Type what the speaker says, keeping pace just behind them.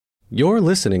You're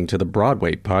listening to the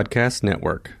Broadway Podcast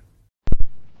Network.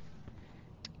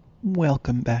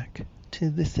 Welcome back to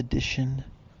this edition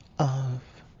of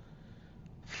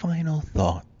Final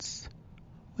Thoughts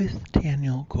with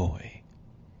Daniel Coy.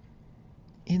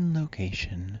 In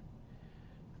location,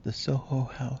 the Soho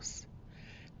House,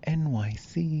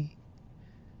 NYC,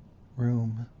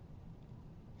 room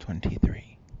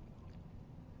 23.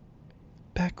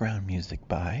 Background music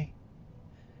by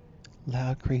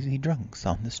Loud Crazy Drunks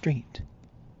on the Street.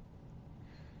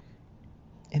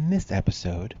 In this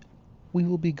episode, we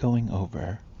will be going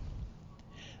over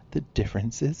the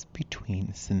differences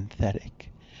between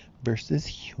synthetic versus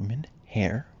human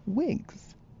hair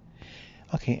wigs.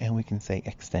 Okay, and we can say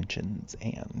extensions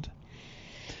and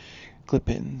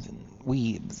clip-ins and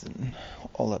weaves and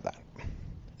all of that.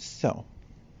 So,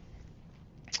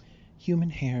 human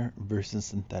hair versus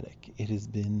synthetic. It has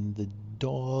been the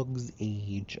dog's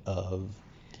age of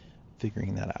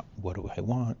figuring that out. What do I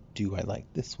want? Do I like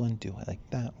this one? Do I like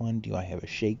that one? Do I have a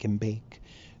shake and bake?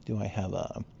 Do I have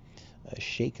a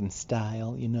shake and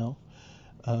style, you know?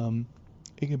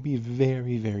 It can be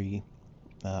very, very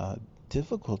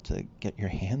difficult to get your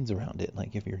hands around it,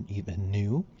 like if you're even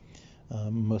new.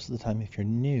 Most of the time, if you're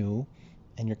new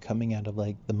and you're coming out of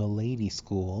like the milady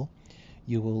school,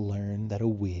 you will learn that a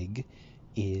wig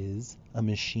is a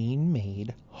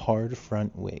machine-made hard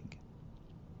front wig.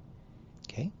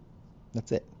 Okay?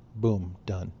 That's it. Boom.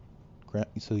 Done.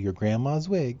 So your grandma's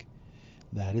wig,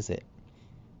 that is it.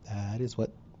 That is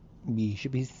what we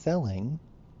should be selling.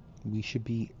 We should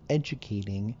be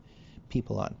educating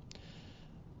people on.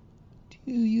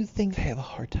 Do you think I have a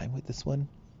hard time with this one?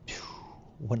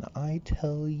 When I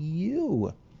tell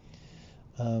you.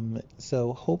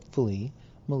 So hopefully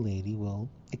Milady will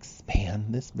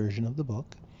expand this version of the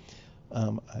book.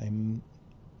 I'm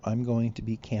going to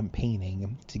be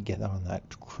campaigning to get on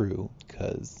that crew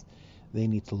because they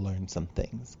need to learn some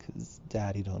things because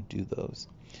Daddy don't do those.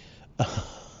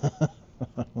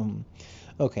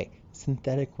 Okay,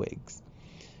 synthetic wigs.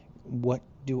 What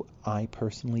do I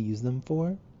personally use them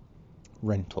for?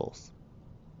 Rentals.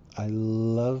 I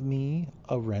love me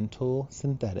a rental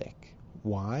synthetic.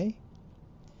 Why?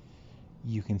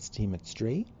 You can steam it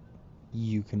straight.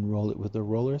 You can roll it with a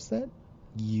roller set.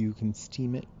 You can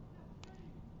steam it.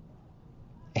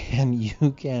 And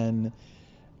you can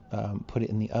put it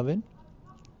in the oven,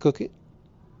 cook it,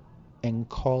 and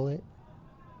call it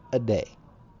a day.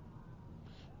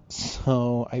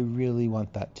 So I really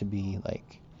want that to be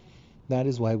like, that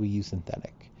is why we use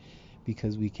synthetic.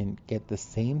 Because we can get the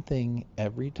same thing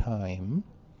every time,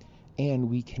 and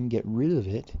we can get rid of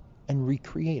it and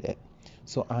recreate it.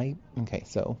 So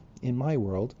in my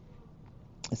world,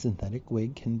 a synthetic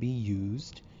wig can be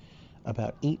used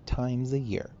about 8 times a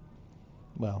year.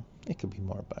 Well, it could be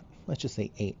more, but let's just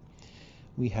say 8.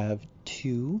 We have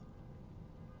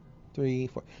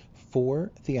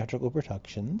 4 theatrical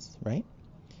productions, right?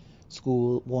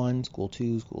 School 1, School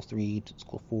 2, School 3,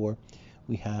 School 4.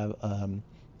 We have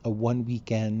a 1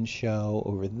 weekend show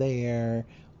over there.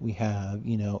 We have,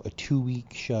 a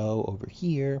 2-week show over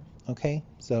here. Okay,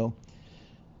 so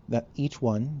that each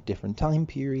one, different time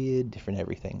period, different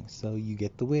everything. So you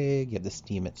get the wig, you have to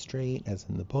steam it straight, as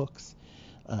in the books.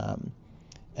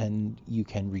 And you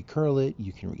can recurl it,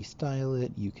 you can restyle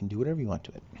it, you can do whatever you want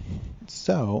to it.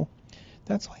 So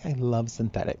that's why I love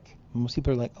synthetic. Most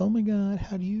people are like, oh my god,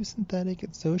 how do you use synthetic?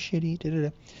 It's so shitty.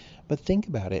 Da-da-da. But think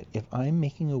about it. If I'm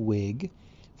making a wig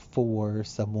for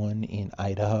someone in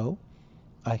Idaho,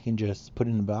 I can just put it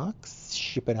in a box,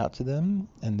 ship it out to them,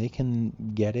 and they can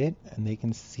get it, and they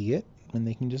can see it, and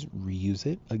they can just reuse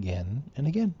it again and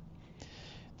again.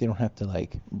 They don't have to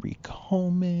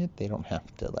recomb it. They don't have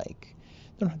to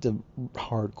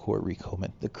hardcore recomb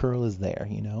it. The curl is there,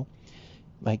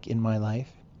 Like in my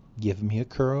life, give me a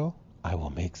curl, I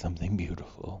will make something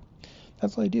beautiful.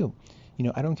 That's what I do.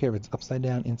 I don't care if it's upside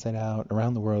down, inside out,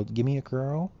 around the world. Give me a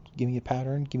curl, give me a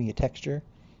pattern, give me a texture.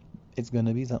 It's going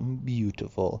to be something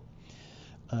beautiful.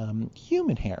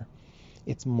 Human hair.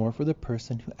 It's more for the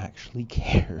person who actually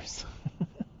cares.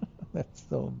 That's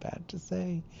so bad to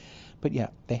say. But yeah,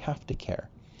 they have to care.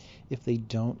 If they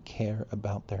don't care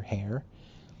about their hair,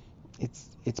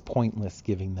 it's pointless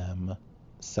giving them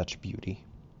such beauty.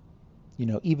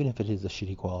 Even if it is a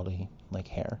shitty quality, like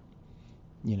hair.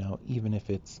 Even if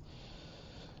it's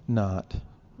not,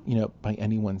 by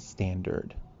anyone's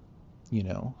standard.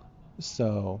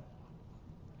 So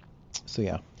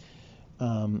yeah.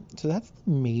 So that's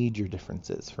the major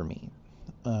differences for me.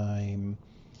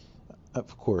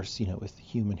 Of course, with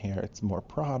human hair, it's more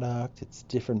it's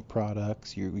different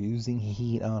products. You're using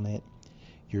heat on it.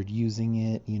 You're using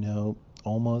it,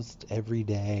 almost every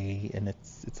day, and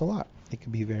it's a lot. It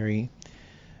can be very,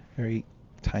 very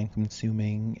time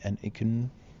consuming, and it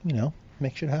can,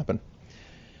 make shit happen.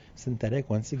 Synthetic,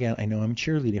 once again, I know I'm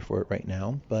cheerleading for it right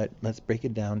now, but let's break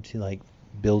it down to like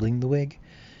building the wig.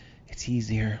 It's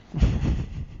easier.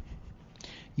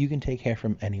 You can take hair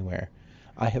from anywhere.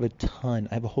 I have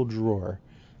a whole drawer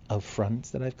of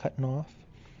fronts that I've cut off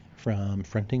from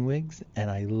fronting wigs, and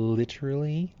I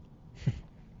literally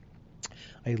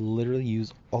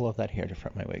use all of that hair to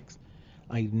front my wigs.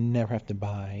 I never have to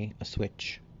buy a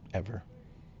switch, ever.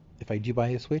 If I do buy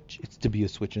a switch, it's to be a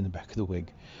switch in the back of the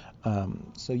wig.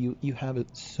 So you have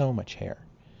so much hair.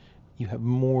 You have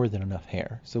more than enough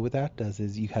hair. So what that does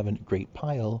is you have a great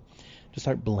pile to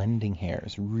start blending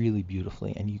hairs really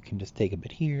beautifully, and you can just take a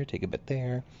bit here, take a bit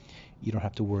there. You don't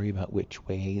have to worry about which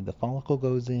way the follicle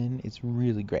goes in. It's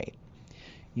really great,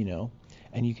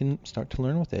 and you can start to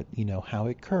learn with it, how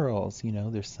it curls.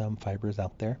 There's some fibers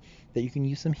out there that you can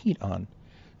use some heat on.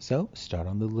 So start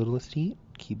on the littlest heat,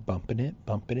 keep bumping it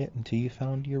until you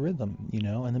found your rhythm,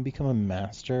 and then become a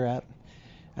master at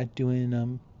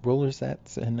doing roller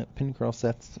sets and pin curl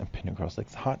sets,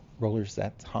 hot roller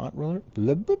sets,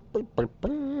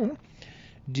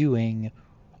 doing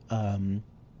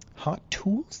hot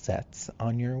tool sets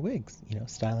on your wigs,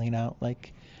 styling it out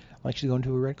like she's going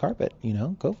to a red carpet,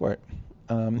 go for it.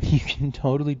 You can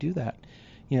totally do that,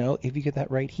 if you get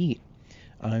that right heat.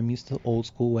 I'm used to the old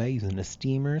school way, using a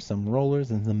steamer, some rollers,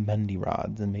 and some bendy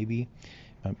rods. And maybe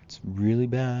if it's really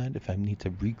bad, if I need to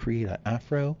recreate an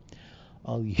afro,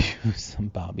 I'll use some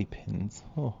bobby pins,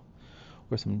 or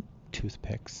some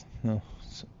toothpicks.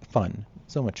 Fun,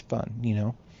 so much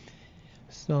fun,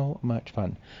 so much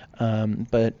fun.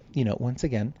 But once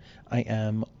again, I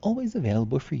am always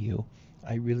available for you.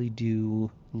 I really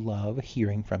do love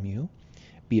hearing from you,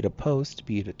 be it a post,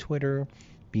 be it a Twitter,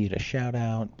 be it a shout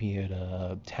out, be it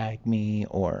a tag me,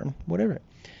 or whatever.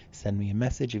 Send me a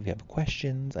message if you have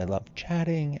questions. I love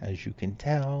chatting, as you can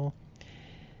tell.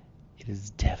 It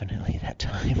is definitely that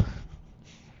time.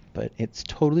 But it's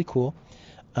totally cool.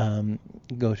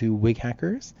 Go to Wig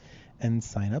Hackers and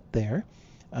sign up there.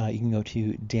 You can go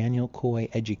to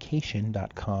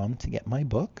danielcoyeducation.com to get my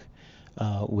book,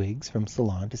 Wigs from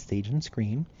Salon to Stage and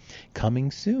Screen.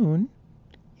 Coming soon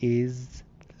is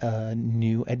a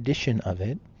new edition of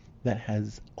it that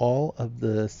has all of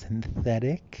the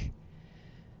synthetic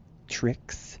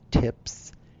tricks,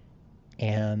 tips,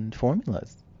 and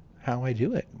formulas. How I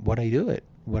do it, what I do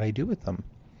with them.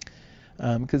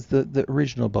 Because the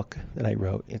original book that I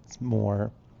wrote, it's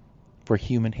more for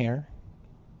human hair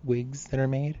wigs that are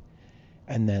made,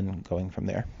 and then going from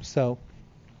there. So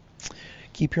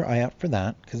keep your eye out for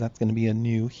that, because that's going to be a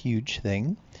new huge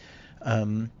thing.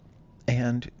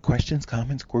 And questions,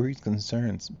 comments, queries,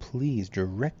 concerns, please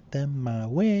direct them my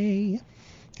way,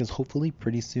 because hopefully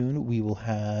pretty soon we will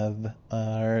have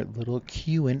our little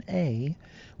Q&A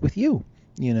with you,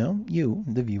 you,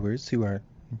 the viewers who are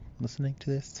listening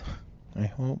to this. I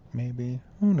hope, maybe,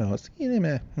 who knows,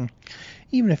 even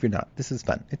if you're not, this is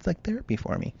fun. It's like therapy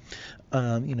for me,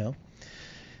 well,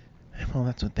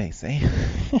 that's what they say.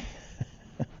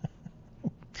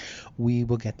 We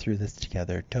will get through this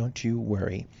together. Don't you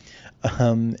worry.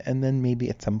 And then maybe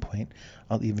at some point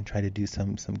I'll even try to do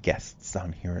some guests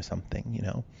on here or something,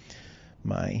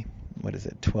 My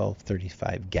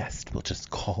 12:35 guest will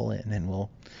just call in and we'll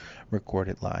record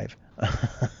it live.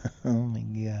 Oh my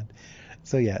God.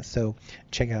 So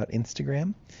check out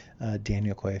Instagram,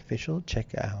 Daniel Coy Official.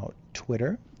 Check out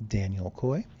Twitter, Daniel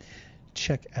Coy.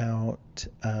 Check out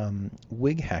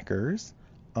Wig Hackers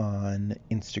on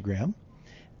Instagram.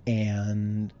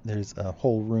 And there's a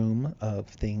whole room of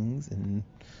things and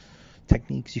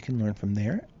techniques you can learn from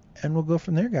there. And we'll go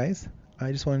from there, guys.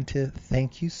 I just wanted to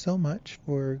thank you so much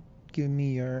for giving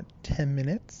me your 10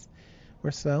 minutes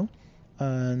or so.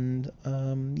 And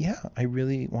I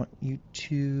really want you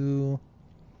to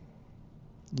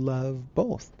love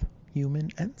both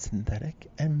human and synthetic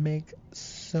and make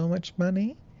so much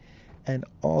money and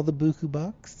all the buku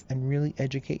bucks and really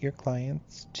educate your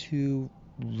clients to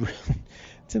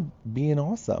being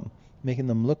awesome, making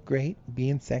them look great,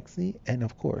 being sexy, and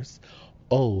of course,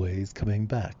 always coming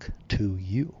back to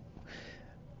you.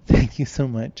 Thank you so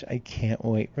much. I can't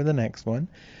wait for the next one,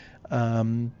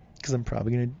 because I'm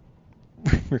probably going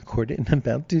to record it in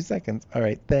about 2 seconds. All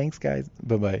right, thanks, guys.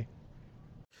 Bye-bye.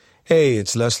 Hey,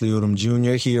 it's Leslie Odom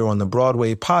Jr. here on the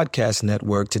Broadway Podcast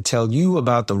Network to tell you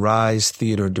about the Rise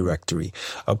Theater Directory,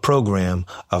 a program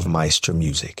of Maestro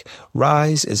Music.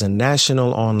 Rise is a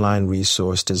national online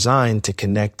resource designed to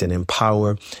connect and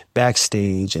empower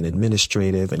backstage and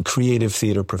administrative and creative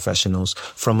theater professionals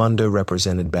from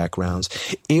underrepresented backgrounds.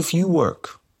 If you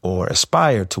work or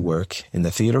aspire to work in the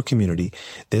theater community,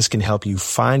 this can help you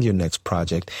find your next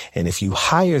project. And if you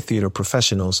hire theater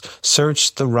professionals,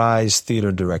 search the Rise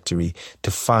Theater Directory to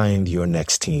find your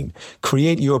next team.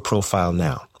 Create your profile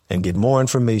now and get more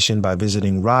information by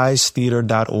visiting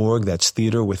risetheater.org. That's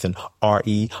theater with an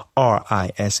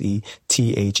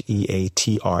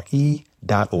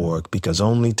RERISETHEATRE.org, because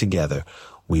only together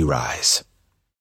we rise.